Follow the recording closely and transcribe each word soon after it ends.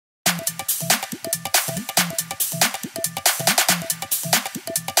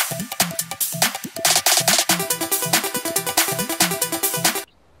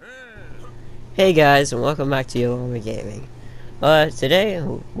Hey guys, and welcome back to Yoloma Gaming. Today,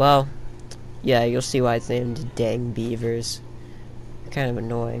 well, yeah, you'll see why it's named Dang Beavers. Kind of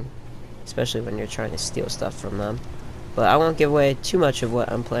annoying, especially when you're trying to steal stuff from them. But I won't give away too much of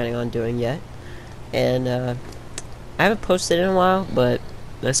what I'm planning on doing yet. And, I haven't posted in a while, but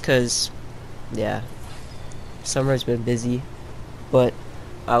that's because, yeah, summer's been busy. But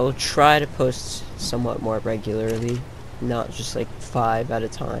I will try to post somewhat more regularly, not just like 5 at a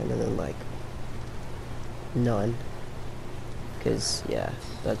time and then like none. Because, yeah,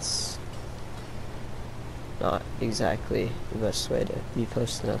 that's not exactly the best way to be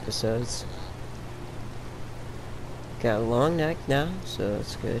posting episodes. Got a long neck now, so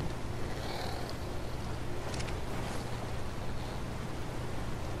that's good.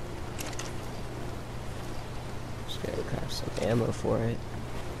 Just gotta craft some ammo for it.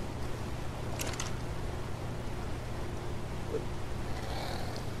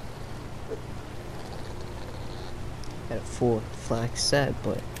 Got a full flak set,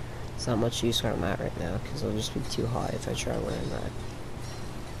 but it's not much use where I'm at right now because it'll just be too high if I try wearing that.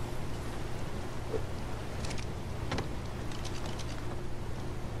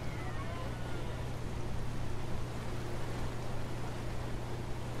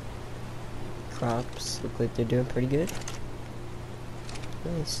 Crops look like they're doing pretty good.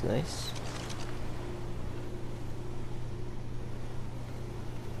 Nice, nice.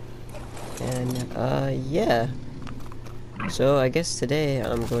 And, yeah. So, I guess today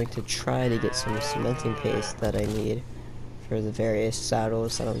I'm going to try to get some cementing paste that I need for the various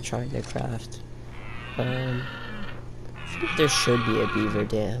saddles that I'm trying to craft. I think there should be a beaver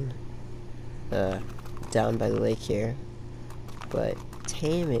dam, down by the lake here, but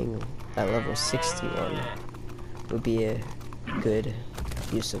taming at level 61 would be a good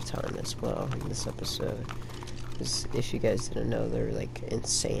use of time as well in this episode. Because if you guys didn't know, they're like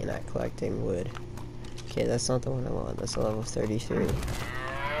insane at collecting wood. Okay, that's not the one I want. That's a level 33.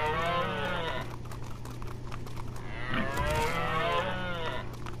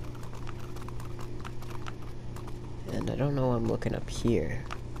 And I don't know what I'm looking up here.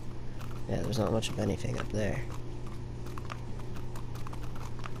 Yeah, there's not much of anything up there.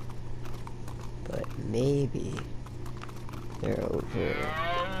 But maybe they're over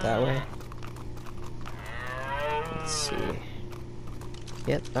that way. Let's see.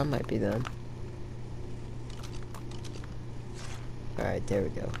 Yep, that might be them. Alright, there we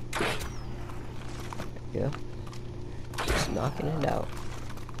go. There we go. Just knocking it out.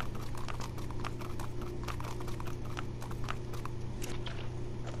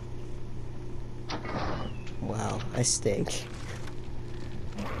 Wow, I stink.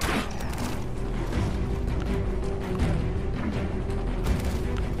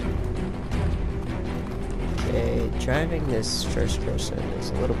 Okay, driving this first person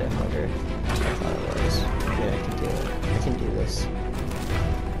is a little bit harder than I thought it was. I mean, I can do it. I can do this.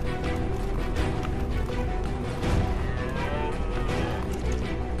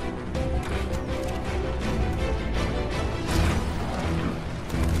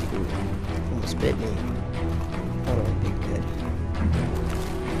 Ooh, almost bit me. That would be good.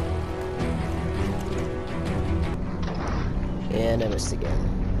 And I missed again.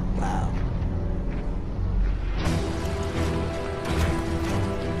 Wow.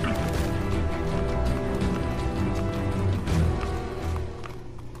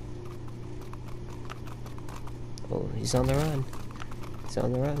 Oh, he's on the run. He's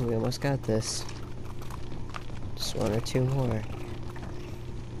on the run. We almost got this. Just one or two more.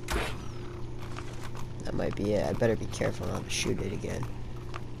 That might be it. I better be careful not to shoot it again.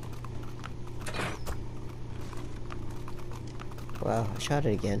 Wow, I shot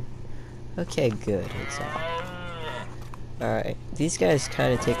it again. Okay, good. It's off. Alright, these guys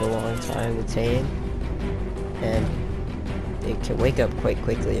kind of take a long time to tame. And they can wake up quite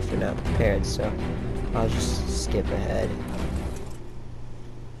quickly if you're not prepared, so I'll just skip ahead.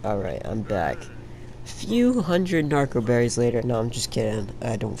 Alright, I'm back. Few hundred narco berries later. No, I'm just kidding.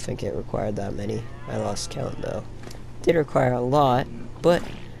 I don't think it required that many. I lost count though. Did require a lot, but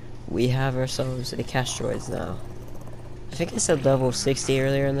we have ourselves a Castroids now. I think I said level 60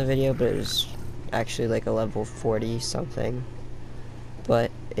 earlier in the video, but it was actually like a level 40 something.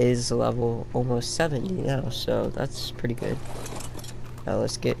 But it is a level almost 70 now, so that's pretty good. Now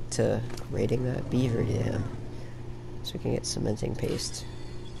let's get to raiding that beaver dam, so we can get cementing paste.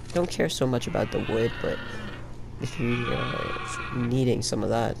 Don't care so much about the wood, but if you're needing some of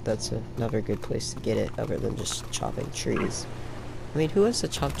that, that's another good place to get it, other than just chopping trees. I mean, who wants to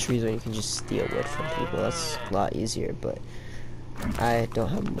chop trees when you can just steal wood from people? That's a lot easier, but I don't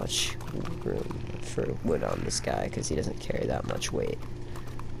have much room for wood on this guy, because he doesn't carry that much weight.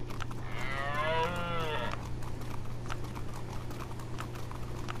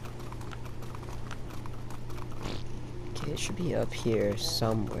 it should be up here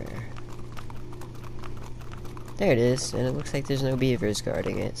somewhere. There it is, and it looks like there's no beavers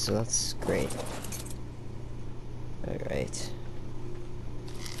guarding it, so that's great. Alright.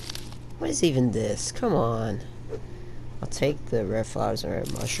 What is even this? Come on. I'll take the red flowers and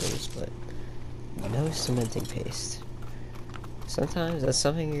red mushrooms, but no cementing paste. Sometimes that's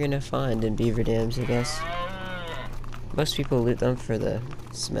something you're gonna find in beaver dams, I guess. Most people loot them for the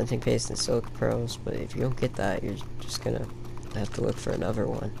cementing paste and silica pearls, but if you don't get that, you're just gonna have to look for another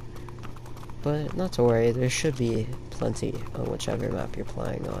one. But not to worry, there should be plenty on whichever map you're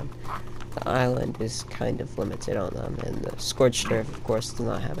playing on. The island is kind of limited on them, and the Scorched Earth, of course, does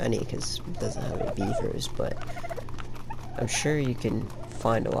not have any because it doesn't have any beavers, but I'm sure you can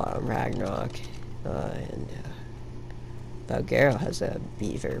find a lot on Ragnarok, and Valgaro has a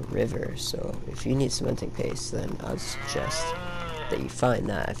beaver river, so if you need cementing paste, then I would suggest that you find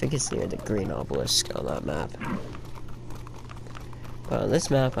that. I think it's near the green obelisk on that map. But on this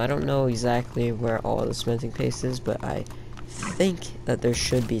map, I don't know exactly where all the cementing paste is, but I think that there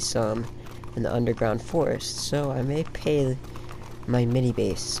should be some in the underground forest, so I may pay my mini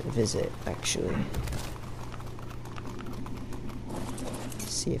base a visit, actually.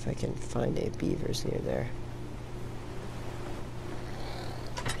 See if I can find any beavers near there.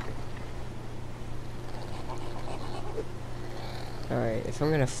 Alright, if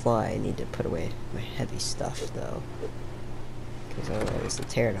I'm gonna fly, I need to put away my heavy stuff, though. Because otherwise the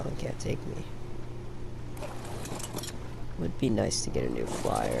pterodon can't take me. Would be nice to get a new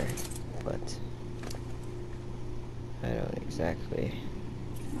flyer, but I don't exactly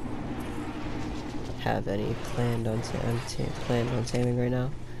have any planned on taming right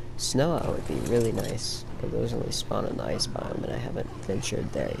now. Snow out would be really nice, but those only spawn in the ice biome, and I haven't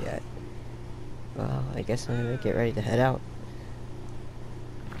ventured there yet. Well, I guess I'm gonna get ready to head out.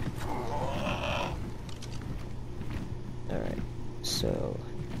 Alright, so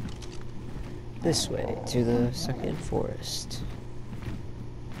this way to the second forest.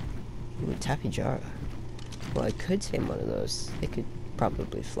 Ooh, Tapijara. Well, I could tame one of those. They could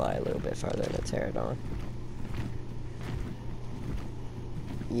probably fly a little bit farther than a pterodon.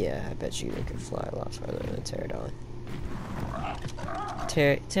 Yeah, I bet you they could fly a lot farther than a pterodon.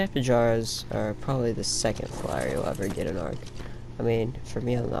 Tapijaras are probably the second flyer you'll ever get in Ark. I mean, for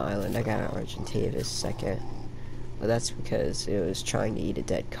me on the island, I got an Argentavis second. But that's because it was trying to eat a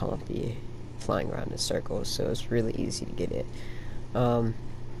dead compy flying around in circles, so it's really easy to get it.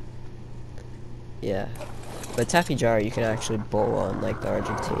 Yeah. But Tapijara you can actually bowl on like the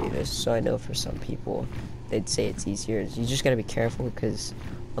Argentavis, so I know for some people they'd say it's easier. You just gotta be careful because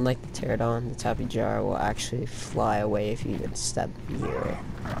unlike the pterodon, the Tapijara will actually fly away if you even step near it.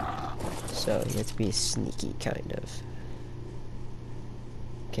 So you have to be sneaky, kind of.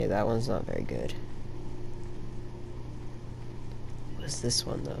 Okay, that one's not very good. What's this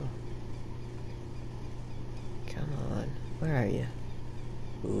one, though? Come on. Where are you?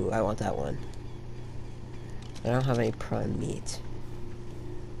 Ooh, I want that one. I don't have any prime meat.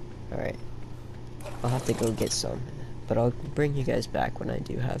 Alright. I'll have to go get some. But I'll bring you guys back when I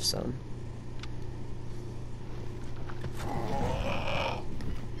do have some.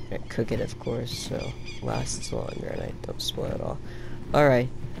 I cook it, of course, so it lasts longer and I don't spoil it all. Alright.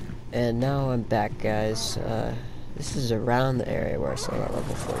 And now I'm back, guys. This is around the area where I saw that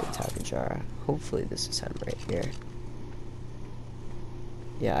level 40 Tapijara. Hopefully this is him right here.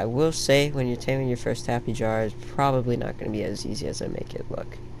 Yeah, I will say, when you're taming your first Tapijara, it's probably not going to be as easy as I make it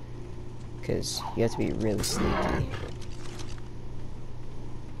look. Because you have to be really sneaky.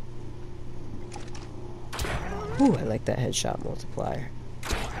 Ooh, I like that headshot multiplier.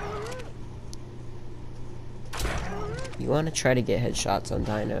 You want to try to get headshots on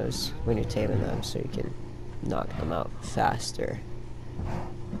dinos when you're taming them so you can knock them out faster.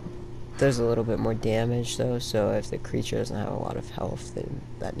 Does a little bit more damage though, so if the creature doesn't have a lot of health, then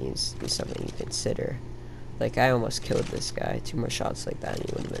that needs to be something you consider. Like, I almost killed this guy. 2 more shots like that and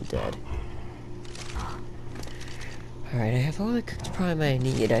he would have been dead. Alright, I have all the cooked prime I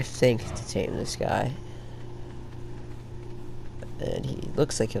need, I think, to tame this guy. And he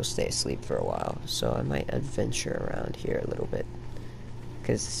looks like he'll stay asleep for a while, so I might adventure around here a little bit.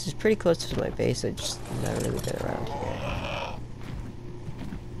 Because this is pretty close to my base, I just never really been around here.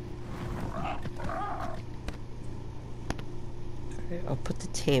 Alright, I'll put the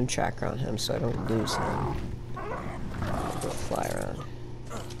tame tracker on him so I don't lose him. I'll go fly around.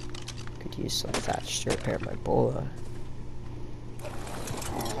 Could use some thatch to repair my bola.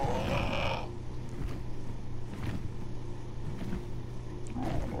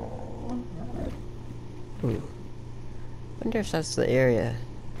 Ooh. Wonder if that's the area.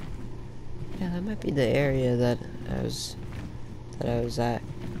 Yeah, that might be the area that I was that I was at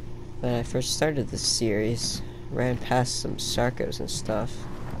when I first started this series. Ran past some sarcos and stuff.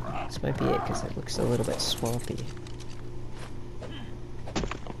 This might be it because it looks a little bit swampy.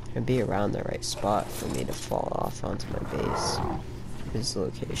 It'd be around the right spot for me to fall off onto my base. This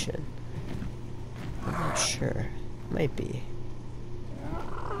location. I'm not sure. Might be.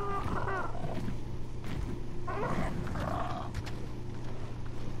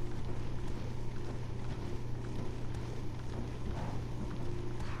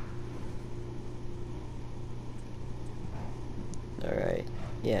 Alright.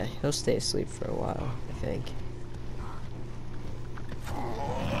 Yeah, he'll stay asleep for a while, I think.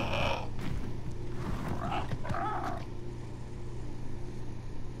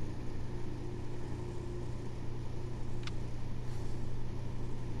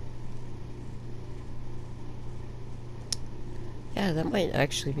 Yeah, that might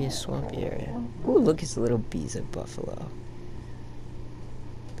actually be a swampy area. Ooh, look, it's a little Beaver buffalo.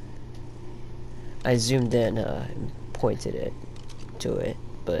 I zoomed in and pointed it to it,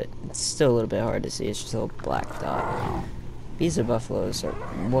 but it's still a little bit hard to see. It's just a little black dot. Beaver buffaloes are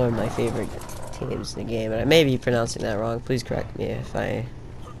one of my favorite tames in the game, and I may be pronouncing that wrong. Please correct me if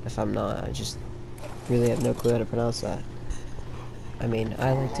I'm not. I just really have no clue how to pronounce that. I mean,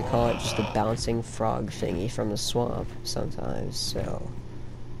 I like to call it just a bouncing frog thingy from the swamp sometimes, so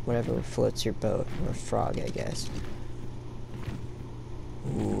whatever floats your boat, or frog, I guess.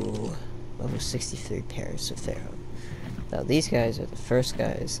 Ooh, level 63 pairs of Pharaoh. Now these guys are the first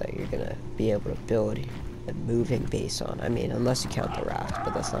guys that you're gonna be able to build a moving base on. I mean, unless you count the raft,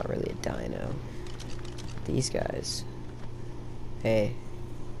 but that's not really a dino. These guys, hey,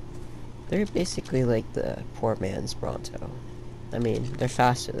 they're basically like the poor man's Bronto. I mean, they're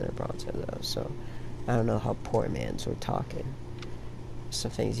faster than a Bronto though, so I don't know how poor man's we're talking.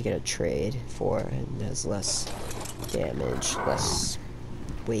 Some things you gotta trade for, and has less damage, less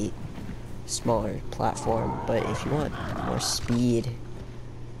weight, smaller platform. But if you want more speed,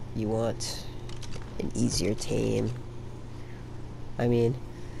 you want an easier tame. I mean,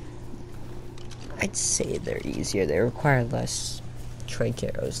 I'd say they're easier. They require less trank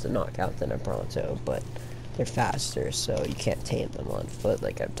arrows to knock out than a Bronto, but they're faster, so you can't tame them on foot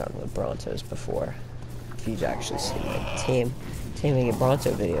like I've done with Brontos before. If you've actually seen my taming a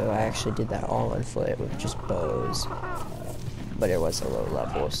Bronto video, I actually did that all on foot with just bows. But it was a low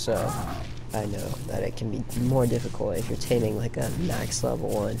level, so I know that it can be more difficult if you're taming like a max level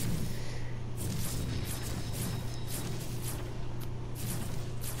one.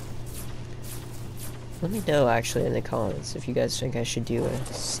 Let me know actually in the comments if you guys think I should do a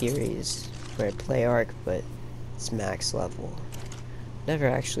series where I play Ark, but it's max level. Never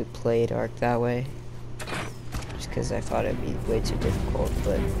actually played Ark that way, just because I thought it'd be way too difficult,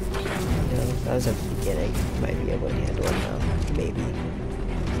 but, you know, that was at the beginning. Might be able to handle it now. Maybe.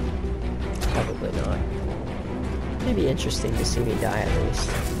 Probably not. It'd be interesting to see me die at least.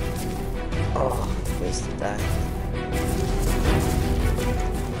 Oh, wasted that.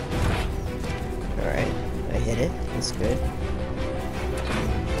 Alright, I hit it. That's good.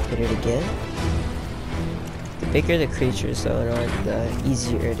 Hit it again. The bigger the creatures though in Ark, the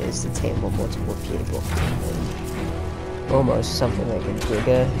easier it is to tame with multiple people. Almost something like a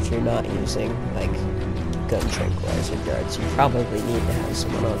Giga if you're not using like gun tranquilizer guards. You probably need to have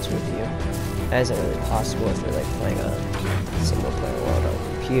someone else with you. That isn't really possible if you're like playing a single player world on a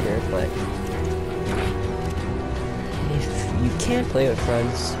computer, but if you can play with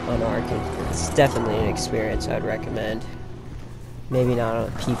friends on Ark, it's definitely an experience I'd recommend. Maybe not on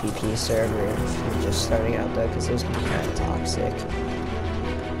a PvP server if you're just starting out though, because those can be kind of toxic.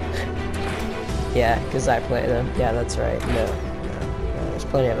 Yeah, because I play them. Yeah, that's right. No, there's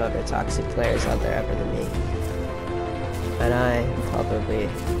plenty of other toxic players out there other than me. And I am probably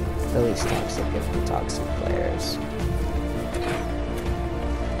the least toxic of the toxic players.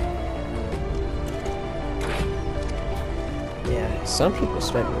 Yeah, some people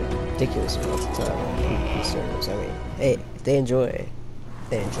spend ridiculous amounts of time on PvP servers. I mean, hey, if they enjoy it,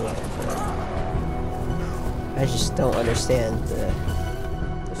 they enjoy it. But I just don't understand the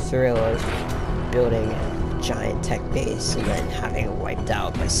thrill of building a giant tech base and then having it wiped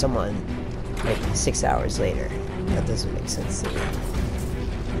out by someone like 6 hours later. That doesn't make sense to me.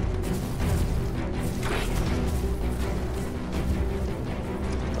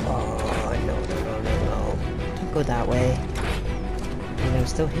 Oh, no. Don't go that way. I mean, I'm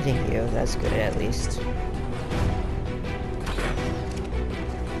still hitting you. That's good at least.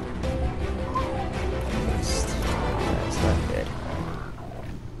 That's not good.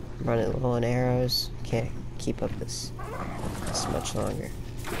 I'm running low on arrows. Can't keep up this much longer.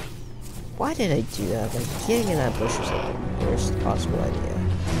 Why did I do that? Like, getting in that bush was like the worst possible idea.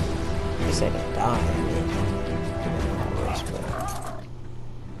 At least I didn't die. I mean,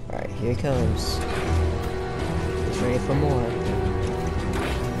 alright, here he comes. He's ready for more.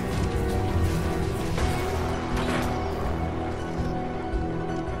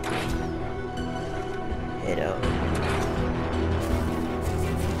 You know.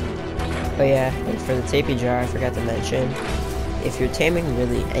 Oh yeah, and for the tapy jar, I forgot to mention, if you're taming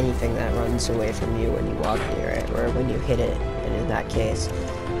really anything that runs away from you when you walk near it, or when you hit it, and in that case,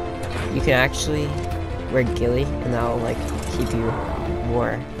 you can actually wear ghillie, and that'll like keep you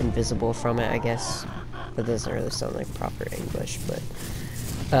more invisible from it, I guess. That doesn't really sound like proper English, but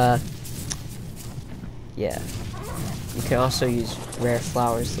yeah. You can also use rare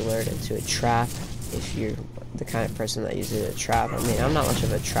flowers to lure it into a trap if you're the kind of person that uses a trap. I mean, I'm not much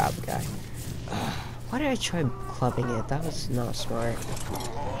of a trap guy. Why did I try clubbing it? That was not smart.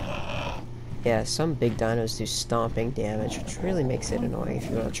 Yeah, some big dinos do stomping damage, which really makes it annoying if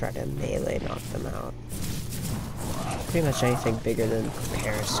you want to try to melee knock them out. Pretty much anything bigger than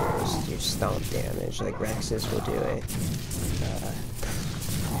parasaurs do stomp damage, like Rexes will do it.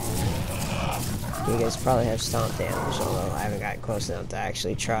 You guys probably have stomp damage, although I haven't gotten close enough to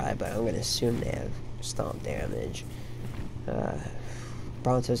actually try, but I'm going to assume they have stomp damage.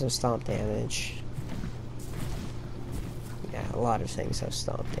 Brontos have stomp damage. Yeah, a lot of things have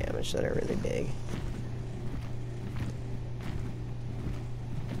stomp damage that are really big.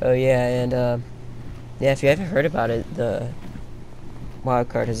 Oh yeah, and yeah, if you haven't heard about it, the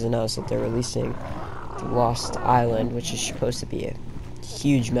Wildcard has announced that they're releasing the Lost Island, which is supposed to be a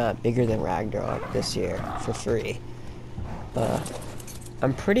huge map, bigger than Ragnarok, this year, for free.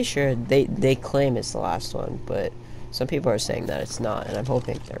 I'm pretty sure they claim it's the last one, but some people are saying that it's not, and I'm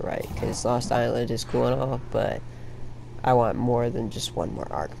hoping they're right, because Lost Island is cool and all, but I want more than just one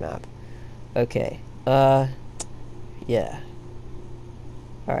more Ark map. Okay, yeah.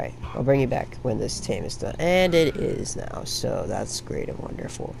 Alright, I'll bring you back when this tame is done. And it is now, so that's great and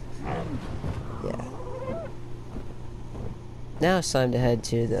wonderful. Yeah. Now it's time to head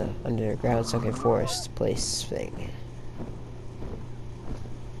to the underground sunken forest place thing.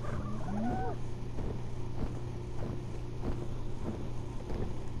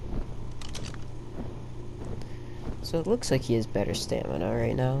 So it looks like he has better stamina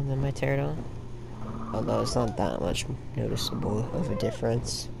right now than my Pterodon. Although it's not that much noticeable of a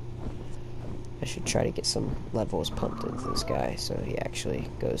difference. I should try to get some levels pumped into this guy so he actually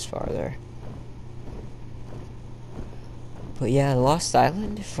goes farther. But yeah, Lost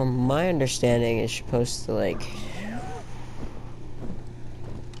Island, from my understanding, is supposed to, like,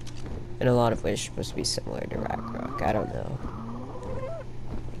 in a lot of ways, supposed to be similar to Ragnarok. I don't know.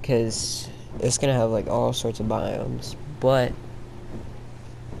 Because it's gonna have, like, all sorts of biomes, but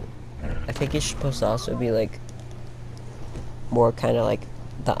I think it's supposed to also be, like, more kind of like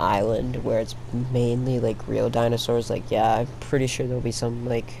the island, where it's mainly, like, real dinosaurs. Like, yeah, I'm pretty sure there'll be some,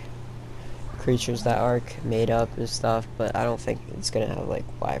 like, creatures that are made up and stuff, but I don't think it's gonna have, like,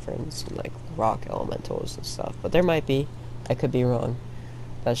 wyverns and, like, rock elementals and stuff. But there might be. I could be wrong.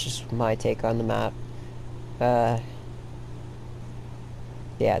 That's just my take on the map.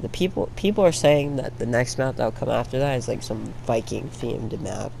 Yeah, the people are saying that the next map that'll come after that is, like, some Viking-themed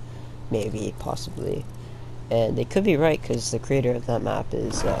map. Maybe, possibly. And they could be right, because the creator of that map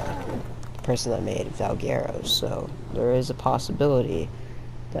is the person that made Valguero, so there is a possibility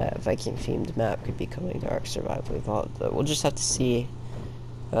that Viking-themed map could be coming to Ark Survival Evolved, but we'll just have to see.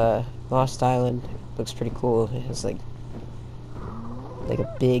 Lost Island looks pretty cool. It has, like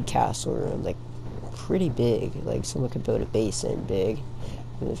a big castle room, like, pretty big. Like, someone could build a basin big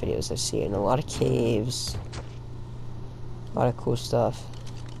in the videos I've seen. A lot of caves. A lot of cool stuff.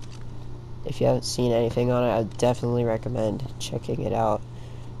 If you haven't seen anything on it, I definitely recommend checking it out.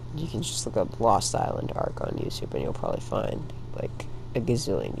 You can just look up Lost Island Ark on YouTube and you'll probably find, like, a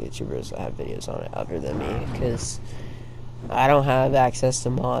gazillion YouTubers that have videos on it other than me, because I don't have access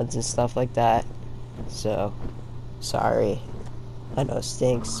to mods and stuff like that. So, sorry. I know it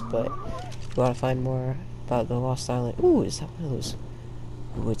stinks, but if you want to find more about the Lost Island... Ooh, is that one of those...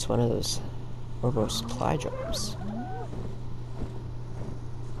 Ooh, it's one of those Orbo supply drops.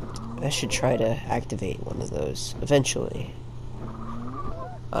 I should try to activate one of those eventually.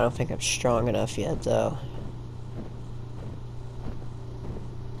 I don't think I'm strong enough yet, though.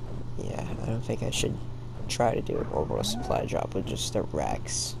 Yeah, I don't think I should try to do an Orbo supply drop with just a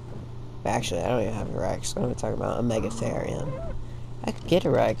Rex. Actually, I don't even have a Rex. I'm talking about a Megatherium. I could get a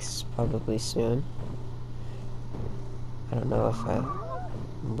Rex probably soon. I don't know if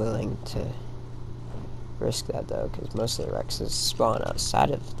I'm willing to risk that though, because most of the Rexes spawn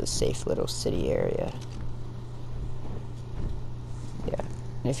outside of the safe little city area. Yeah,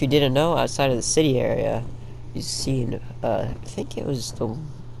 and if you didn't know, outside of the city area, you've seen, I think it was the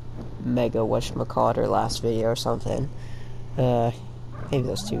Mega whatchamacallit or last video or something. Maybe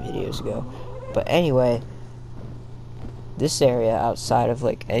those 2 videos ago. But anyway, this area outside of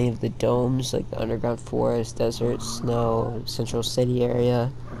like any of the domes, like the underground forest, desert, snow, central city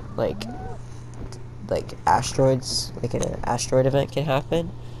area, like asteroids, like an asteroid event can happen,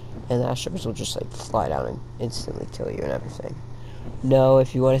 and the asteroids will just like fly down and instantly kill you and everything. No,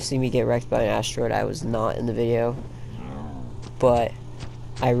 if you want to see me get wrecked by an asteroid, I was not in the video, but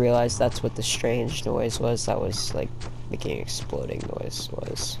I realized that's what the strange noise was. That was like making exploding noise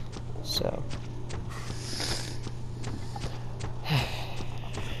was. So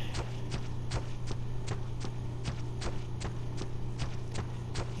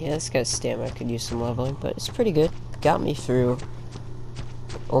yeah, this guy's stamina could use some leveling, but it's pretty good. Got me through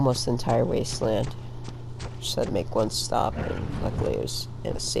almost the entire wasteland. Just had to make one stop, and luckily it was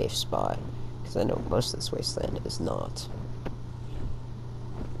in a safe spot, because I know most of this wasteland is not.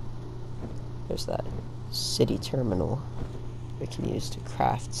 There's that city terminal we can use to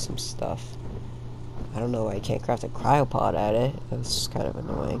craft some stuff. I don't know why I can't craft a cryopod at it. That's kind of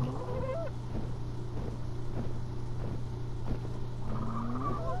annoying.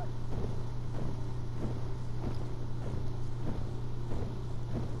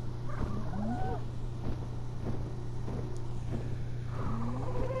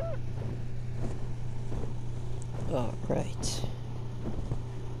 Alright.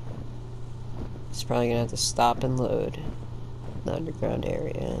 It's probably gonna have to stop and load the underground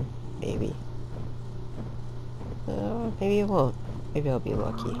area, maybe. Maybe it won't. Maybe I'll be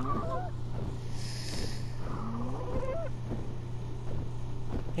lucky.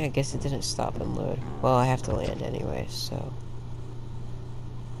 Yeah, I guess it didn't stop and load. Well, I have to land anyway, so...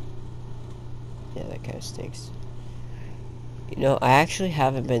 yeah, that kind of stinks. You know, I actually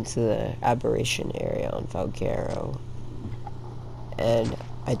haven't been to the aberration area on Valguero. And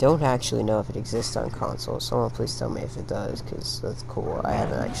I don't actually know if it exists on console. Someone please tell me if it does, because that's cool. I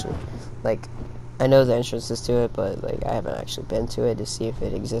haven't actually, like, I know the entrances to it, but, like, I haven't actually been to it to see if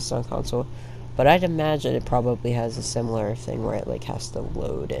it exists on console. But I'd imagine it probably has a similar thing where it, like, has to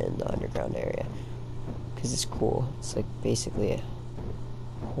load in the underground area. Because it's cool. It's, like, basically a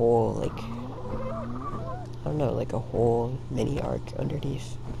whole, like, I don't know, like a whole mini arc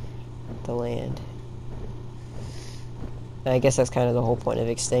underneath the land. And I guess that's kind of the whole point of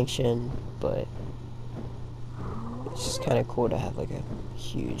Extinction, but it's just kind of cool to have, like, a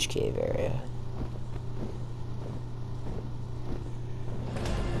huge cave area.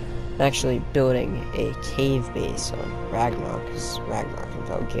 I'm actually building a cave base on Ragnarok, because Ragnarok and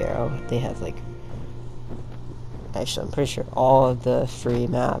Valguero, they have, like, actually, I'm pretty sure all of the free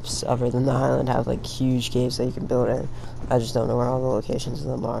maps other than the island have, like, huge caves that you can build in. I just don't know where all the locations of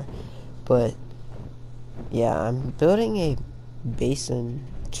them are. But, yeah, I'm building a basin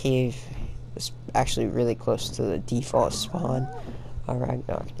cave that's actually really close to the default spawn on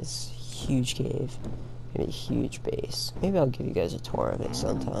Ragnarok. It's a huge cave. Maybe a huge base. Maybe I'll give you guys a tour of it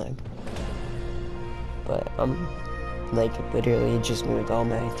sometime. But I'm, like, literally just moved all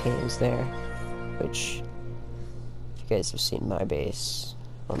my tames there, which... you guys have seen my base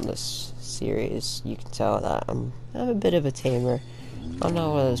on this series, you can tell that I'm a bit of a tamer. I'm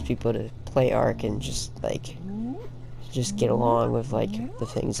not one of those people to play Ark and just get along with, like, the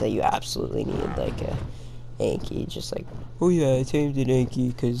things that you absolutely need, like a Anki, just like, oh yeah, I tamed an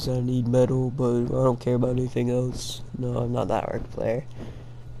Anki because I need metal, but I don't care about anything else. No, I'm not that Ark player.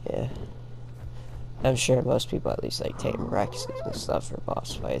 Yeah. I'm sure most people at least, like, tame Rexes and stuff for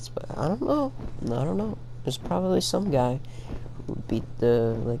boss fights, but I don't know. I don't know. There's probably some guy who would beat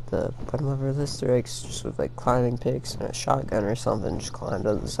the bottom of our list Rex just with, like, climbing picks and a shotgun or something, just climbed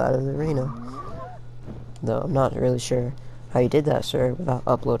up the side of the arena. Though I'm not really sure how you did that, sir, without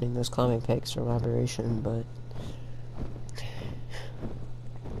uploading those climbing picks from Aberration, but...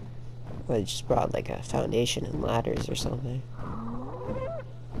 well, it just brought, like, a foundation and ladders or something.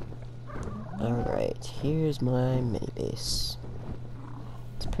 Alright, here's my mini base.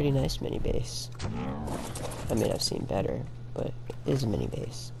 It's a pretty nice mini base. I mean, I've seen better, but it is a mini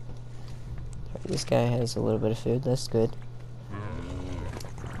base. Right, this guy has a little bit of food, that's good.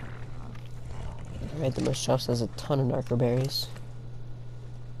 Alright, the Muschops has a ton of narcoberries.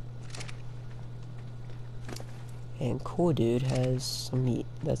 And Cool Dude has some meat,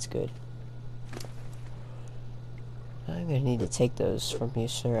 that's good. I'm gonna need to take those from you,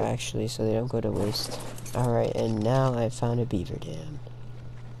 sir, actually, so they don't go to waste. Alright, and now I found a beaver dam.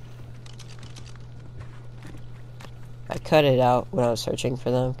 cut it out when I was searching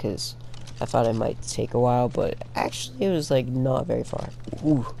for them because I thought it might take a while, but actually it was like not very far.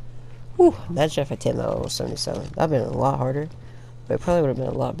 Ooh. Ooh. Imagine if I tamed that level 77. That'd been a lot harder, but it probably would have been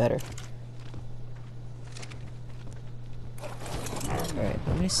a lot better. Alright,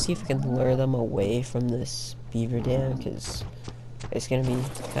 I'm gonna see if I can lure them away from this beaver dam because it's gonna be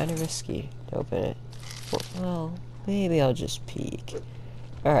kind of risky to open it. Well, maybe I'll just peek.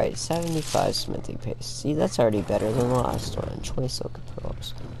 Alright, 75 cementing paste. See, that's already better than the last one. 20 silk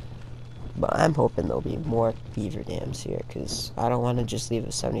pearls. But I'm hoping there'll be more beaver dams here, because I don't want to just leave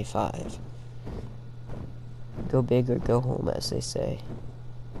a 75. Go big or go home, as they say.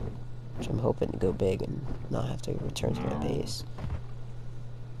 Which I'm hoping to go big and not have to return to my base.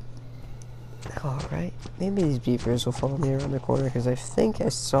 Alright, maybe these beavers will follow me around the corner, because I think I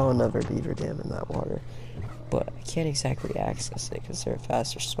saw another beaver dam in that water. But I can't exactly access it, because they're a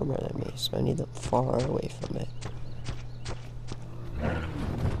faster swimmer than me, so I need them far away from it.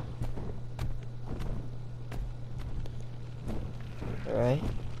 Alright.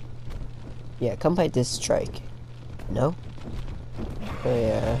 Yeah, come bite this strike. No? Oh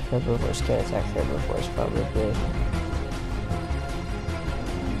yeah, herbivores can't attack herbivores, probably.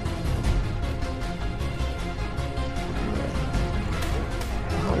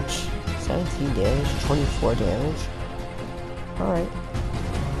 Ouch. 17 damage, 24 damage. Alright.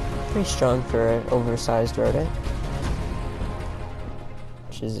 Pretty strong for an oversized rodent.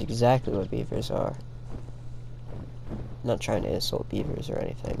 Which is exactly what beavers are. Not trying to insult beavers or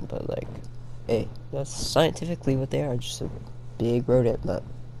anything, but like, hey, that's scientifically what they are, just a big rodent that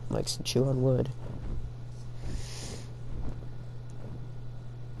likes to chew on wood.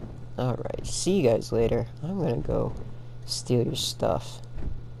 Alright, see you guys later. I'm gonna go steal your stuff.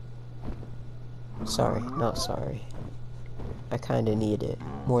 Sorry, not sorry. I kinda need it,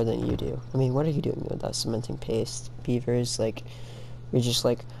 more than you do. I mean, what are you doing with that cementing paste? Beavers, like, you're just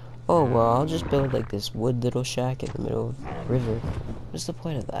like, oh, well, I'll just build, like, this wood little shack in the middle of the river. What's the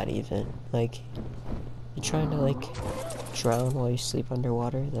point of that, even? Like, you're trying to, like, drown while you sleep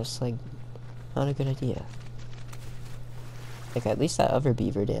underwater? That's, like, not a good idea. Like, at least that other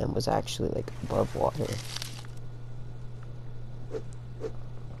beaver dam was actually, like, above water.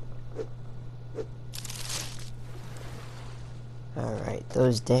 Alright,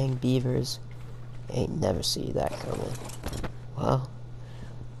 those dang beavers ain't never see that coming. Well,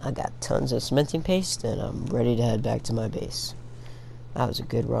 I got tons of cementing paste, and I'm ready to head back to my base. That was a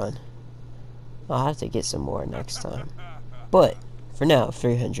good run. I'll have to get some more next time. But, for now,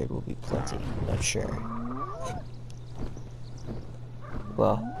 300 will be plenty, I'm sure.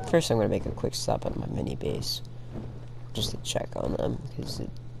 Well, first I'm going to make a quick stop at my mini base. Just to check on them, because it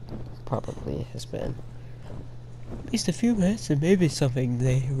probably has been at least a few minutes, and maybe something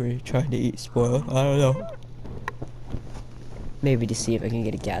they were trying to eat spoiled. I don't know. Maybe to see if I can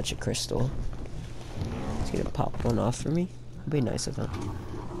get a gadget crystal. He's gonna pop one off for me. It'll be nice of him.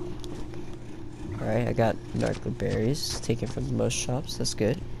 Alright, I got narco berries taken from most shops. That's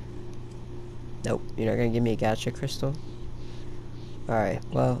good. Nope, you're not gonna give me a gadget crystal? Alright,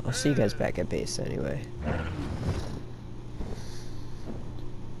 well, I'll see you guys back at base anyway.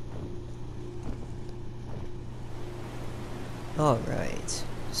 Alright,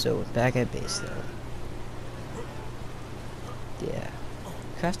 so back at base now. Yeah,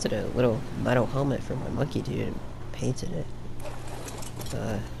 crafted a little metal helmet for my monkey dude and painted it.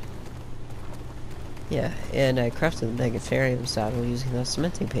 Yeah, and I crafted the Megatherium saddle using that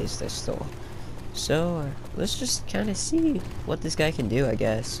cementing paste I stole. So, let's just kind of see what this guy can do, I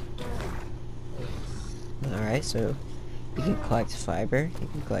guess. Alright, so you can collect fiber, you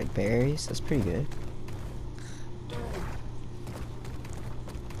can collect berries, that's pretty good.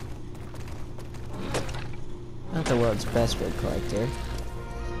 Not the world's best wood collector.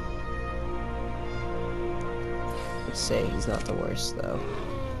 I'd say he's not the worst, though.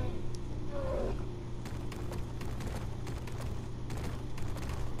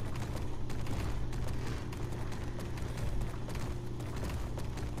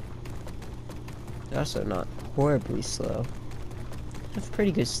 Also not horribly slow. I have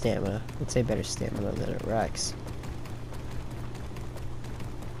pretty good stamina. I'd say better stamina than a Rex.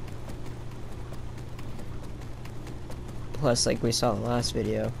 Plus, like we saw in the last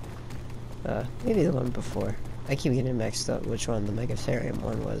video, maybe the one before. I keep getting mixed up which one the Megatherium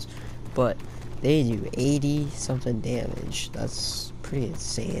one was, but they do 80 something damage. That's pretty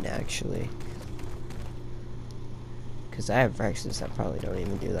insane, actually. Because I have Rexes that probably don't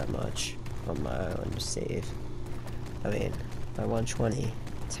even do that much on my island to save. I mean, my 120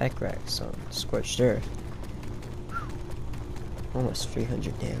 Tech Rex on Scorched Earth. Almost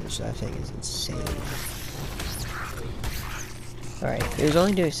 300 damage, that thing is insane. Alright, it was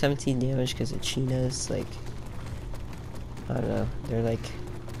only doing 17 damage because the Chinas, like, I don't know, they're like,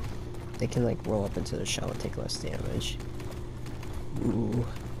 they can like roll up into the shell and take less damage. Ooh,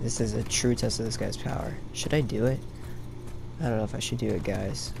 this is a true test of this guy's power. Should I do it? I don't know if I should do it,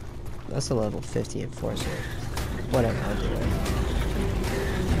 guys. That's a level 50 enforcer. Whatever, I'll do it.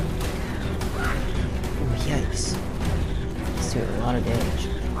 Ooh, yikes. It's doing a lot of damage.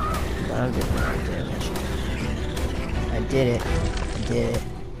 But I'm doing a lot of damage. I did it. I did it.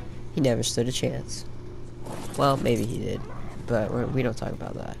 He never stood a chance. Well, maybe he did. But we don't talk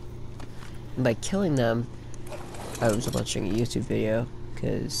about that. And by killing them, I was watching a YouTube video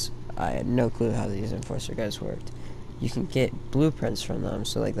because I had no clue how these enforcer guys worked. You can get blueprints from them,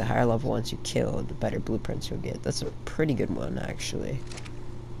 so like the higher level ones you kill, the better blueprints you'll get. That's a pretty good one, actually.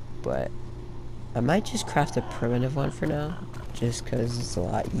 But I might just craft a primitive one for now, just because it's a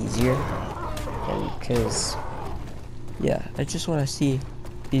lot easier. And because, yeah, I just want to see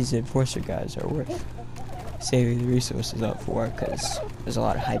these enforcer guys are worth saving the resources up for, because there's a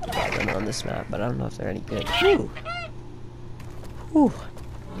lot of hype about them on this map, but I don't know if they're any good. Whew. Whew.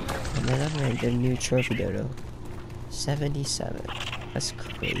 And then I'm gonna get a new trophy dodo. 77. That's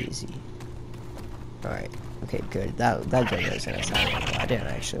crazy. Alright. Okay, good. That dodo is gonna sound. I didn't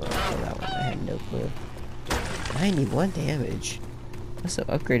actually want to kill that one. I had no clue. 91 damage. Must have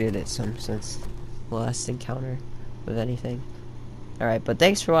upgraded it some since the last encounter with anything. Alright, but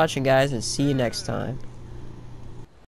thanks for watching, guys, and see you next time.